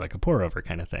do like a pour over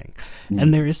kind of thing,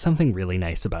 and there is something really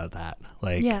nice about that.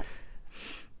 Like,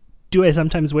 do I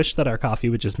sometimes wish that our coffee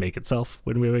would just make itself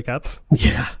when we wake up?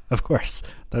 Yeah, of course,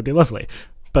 that'd be lovely.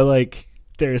 But like,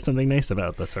 there is something nice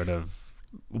about the sort of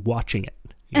watching it,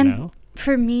 you know.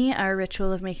 For me, our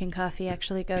ritual of making coffee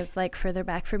actually goes like further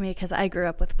back for me because I grew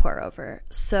up with pour over.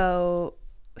 So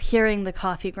hearing the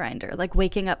coffee grinder, like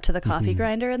waking up to the coffee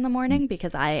grinder in the morning,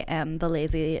 because I am the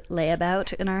lazy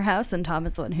layabout in our house and Tom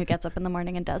is the one who gets up in the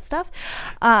morning and does stuff,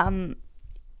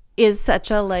 is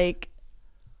such a like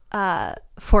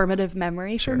formative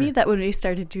memory for me that when we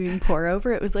started doing pour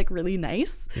over, it was like really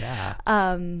nice. Yeah.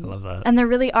 I love that. And there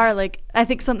really are, like, I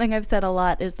think something I've said a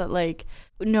lot is that, like,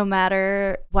 no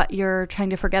matter what you're trying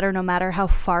to forget or no matter how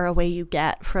far away you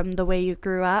get from the way you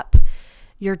grew up,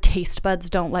 your taste buds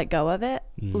don't let go of it.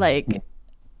 Like,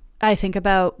 I think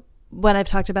about when I've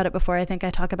talked about it before, I think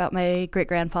I talk about my great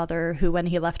grandfather who, when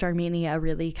he left Armenia,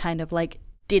 really kind of like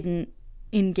didn't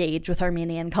engage with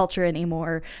Armenian culture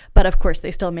anymore, but of course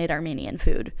they still made Armenian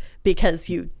food because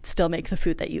you still make the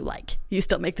food that you like. You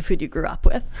still make the food you grew up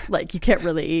with. Like, you can't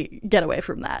really get away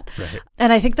from that. Right.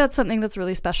 And I think that's something that's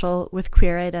really special with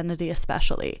queer identity,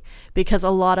 especially because a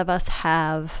lot of us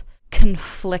have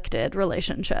conflicted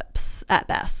relationships at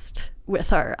best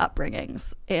with our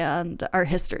upbringings and our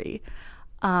history.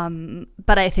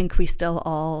 But I think we still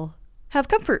all have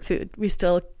comfort food. We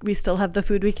still have the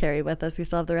food we carry with us. We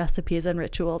still have the recipes and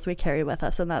rituals we carry with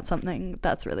us, and that's something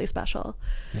that's really special.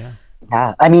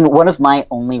 Yeah. I mean, one of my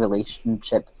only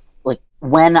relationships, like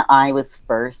when I was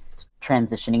first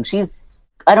transitioning,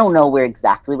 I don't know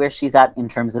exactly where she's at in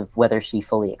terms of whether she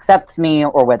fully accepts me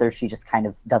or whether she just kind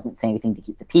of doesn't say anything to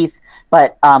keep the peace.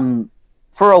 But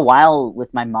for a while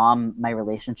with my mom, my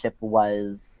relationship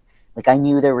was like, I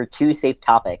knew there were two safe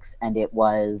topics, and it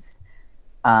was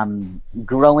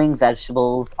growing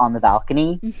vegetables on the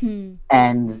balcony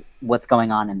and what's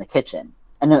going on in the kitchen.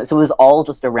 And so it was all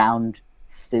just around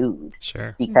food.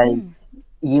 Sure. Because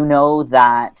you know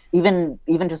that even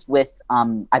just with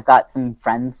I've got some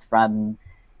friends from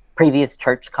previous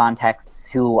church contexts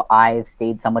who I've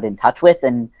stayed somewhat in touch with,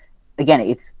 and again,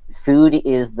 it's food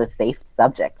is the safe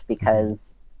subject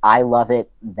because I love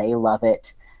it, they love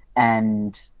it,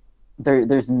 and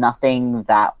there's nothing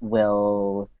that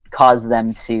will cause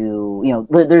them to,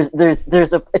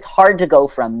 it's hard to go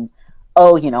from,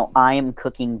 I am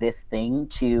cooking this thing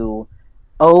to,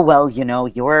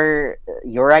 your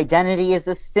identity is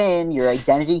a sin, your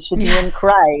identity should be in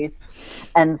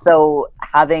Christ. And so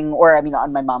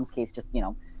on my mom's case, just,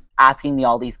 asking me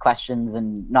all these questions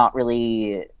and not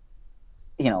really,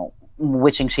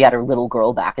 wishing she had her little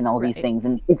girl back and all these things.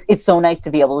 And it's so nice to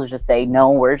be able to just say,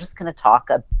 no, we're just going to talk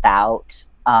about,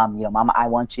 Mama, I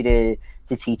want you to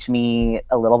teach me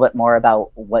a little bit more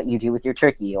about what you do with your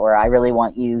turkey, or I really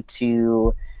want you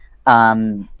to,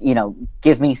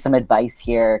 give me some advice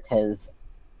here because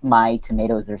my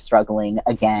tomatoes are struggling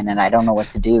again and I don't know what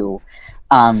to do.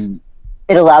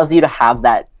 It allows you to have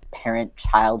that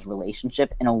parent-child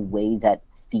relationship in a way that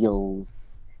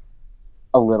feels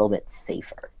a little bit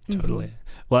safer. Totally.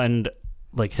 Well, and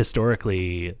like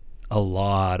historically, a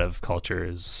lot of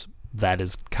cultures, that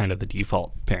is kind of the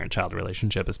default parent-child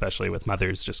relationship, especially with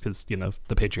mothers, just because,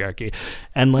 the patriarchy.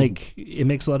 And like, it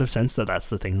makes a lot of sense that that's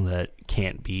the thing that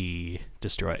can't be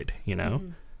destroyed,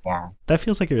 Yeah. That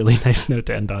feels like a really nice note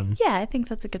to end on. Yeah, I think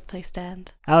that's a good place to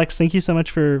end. Alex, thank you so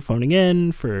much for phoning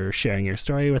in, for sharing your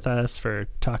story with us, for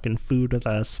talking food with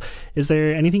us. Is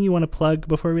there anything you want to plug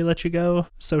before we let you go?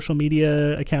 Social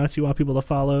media accounts you want people to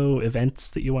follow,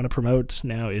 events that you want to promote?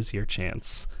 Now is your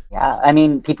chance. Yeah, I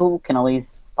mean, people can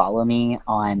always follow me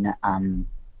on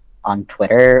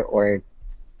Twitter or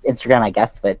Instagram, I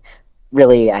guess, but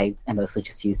really I mostly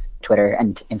just use Twitter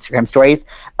and Instagram stories.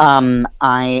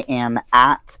 I am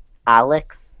at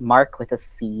Alex Mark with a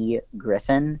C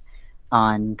Griffin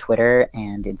on Twitter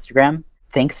and Instagram.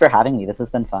 Thanks for having me. This has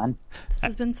been fun. This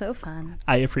has been so fun.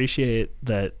 I appreciate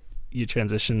that you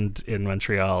transitioned in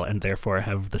Montreal and therefore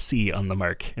have the C on the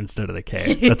mark instead of the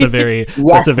K. That's a very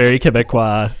that's a very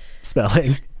Quebecois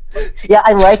spelling. Yeah,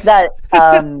 I like that.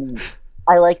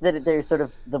 I like that there's sort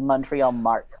of the Montreal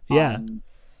mark. That's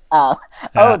a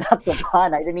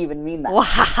pun. I didn't even mean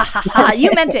that.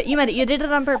 You meant it. You did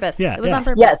it on purpose. Yeah, it was on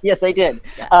purpose. Yes, I did.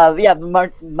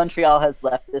 Montreal has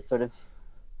left this sort of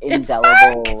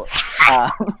indelible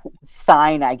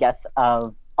sign, I guess,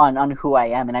 of on who I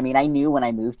am. And I mean, I knew when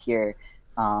I moved here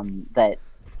that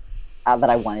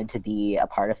I wanted to be a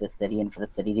part of the city and for the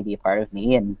city to be a part of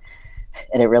me, and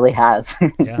it really has.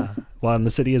 Yeah. Well, and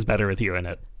the city is better with you in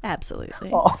it. Absolutely.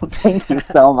 Oh, thank you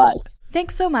so much.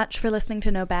 Thanks so much for listening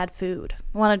to No Bad Food.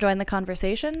 Want to join the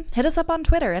conversation? Hit us up on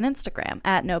Twitter and Instagram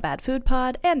at No Bad Food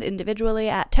Pod and individually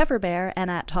at Teferbear and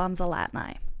at Tom's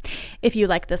Alatni. If you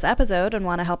like this episode and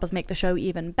want to help us make the show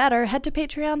even better, head to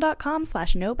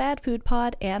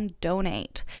patreon.com/nobadfoodpod and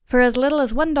donate. For as little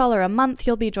as $1 a month,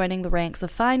 you'll be joining the ranks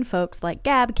of fine folks like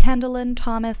Gab, Kendallin,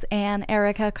 Thomas, Anne,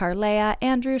 Erica, Carlea,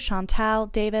 Andrew, Chantal,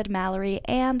 David, Mallory,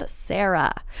 and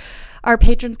Sarah. Our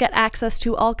patrons get access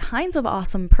to all kinds of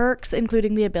awesome perks,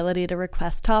 including the ability to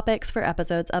request topics for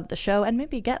episodes of the show and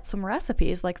maybe get some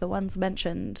recipes like the ones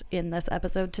mentioned in this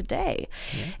episode today.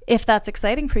 Yeah. If that's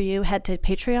exciting for you, head to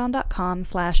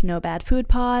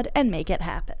patreon.com/nobadfoodpod and make it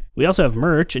happen. We also have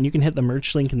merch, and you can hit the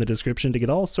merch link in the description to get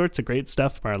all sorts of great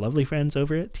stuff from our lovely friends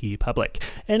over at TeePublic.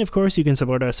 And of course, you can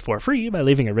support us for free by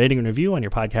leaving a rating and review on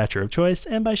your podcatcher of choice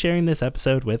and by sharing this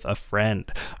episode with a friend.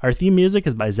 Our theme music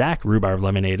is by Zach Rhubarb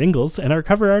Lemonade Ingalls, and our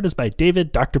cover art is by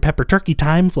David Dr. Pepper Turkey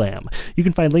Time Flam. You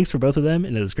can find links for both of them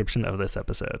in the description of this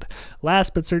episode.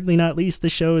 Last but certainly not least, the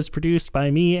show is produced by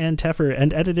me and Teffer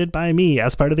and edited by me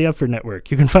as part of the Upford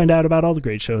Network. You can find out about all the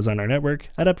great shows on our network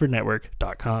at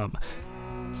upfordnetwork.com.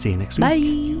 See you next week. Bye.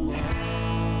 It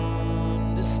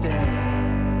just takes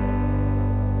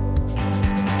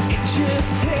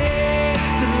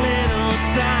a little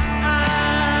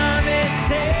time. It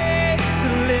takes a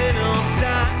little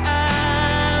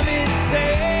time. It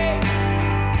takes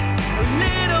a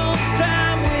little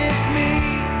time with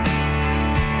me.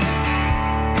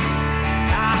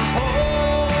 I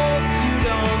hope you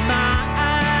don't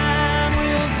mind.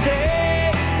 We'll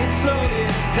take it slow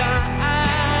this time.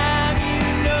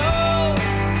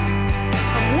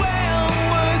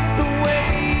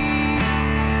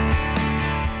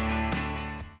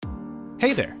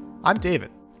 Hey there, I'm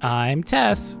David. I'm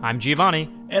Tess. I'm Giovanni.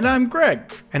 And I'm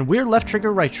Greg. And we're Left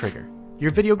Trigger, Right Trigger, your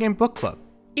video game book club.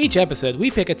 Each episode,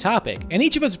 we pick a topic, and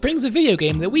each of us brings a video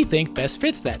game that we think best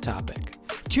fits that topic.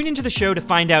 Tune into the show to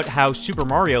find out how Super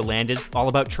Mario Land is all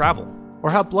about travel. Or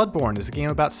how Bloodborne is a game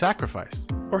about sacrifice.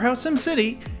 Or how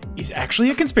SimCity is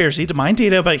actually a conspiracy to mine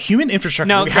data about human infrastructure.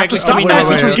 No, we have to Greg, stop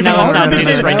Nazis from giving no, all let's our not do data.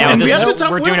 this right now. And we have to talk.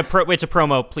 We're doing it's a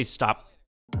promo. Please stop.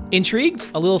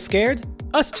 Intrigued? A little scared?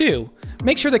 Us too.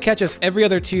 Make sure to catch us every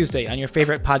other Tuesday on your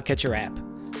favorite podcatcher app.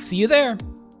 See you there.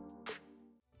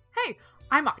 Hey,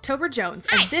 I'm October Jones,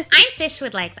 Hi, and this I'm Fish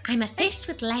with Legs. I'm a fish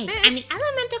with legs. I'm the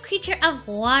elemental creature of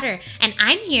water, and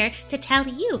I'm here to tell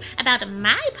you about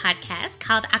my podcast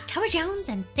called October Jones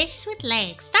and Fish with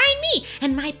Legs, starring me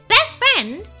and my best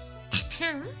friend.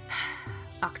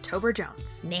 October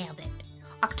Jones. Nailed it.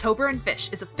 October and Fish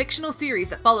is a fictional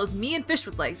series that follows me and Fish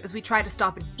with Legs as we try to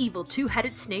stop an evil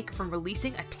two-headed snake from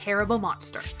releasing a terrible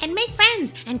monster. And make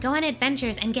friends, and go on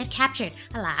adventures, and get captured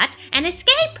a lot, and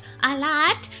escape a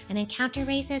lot, and encounter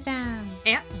racism.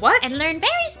 And what? And learn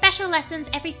very special lessons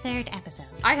every third episode.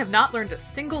 I have not learned a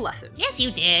single lesson. Yes, you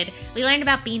did. We learned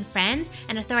about being friends,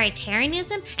 and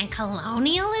authoritarianism, and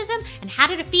colonialism, and how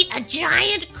to defeat a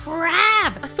giant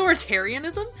crab.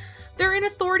 Authoritarianism? They're in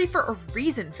authority for a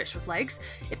reason, Fish with Legs.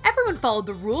 If everyone followed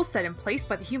the rules set in place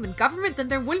by the human government, then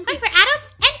there wouldn't be... Fun for adults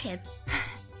and kids.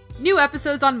 New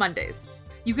episodes on Mondays.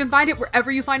 You can find it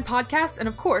wherever you find podcasts and,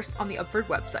 of course, on the Upford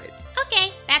website.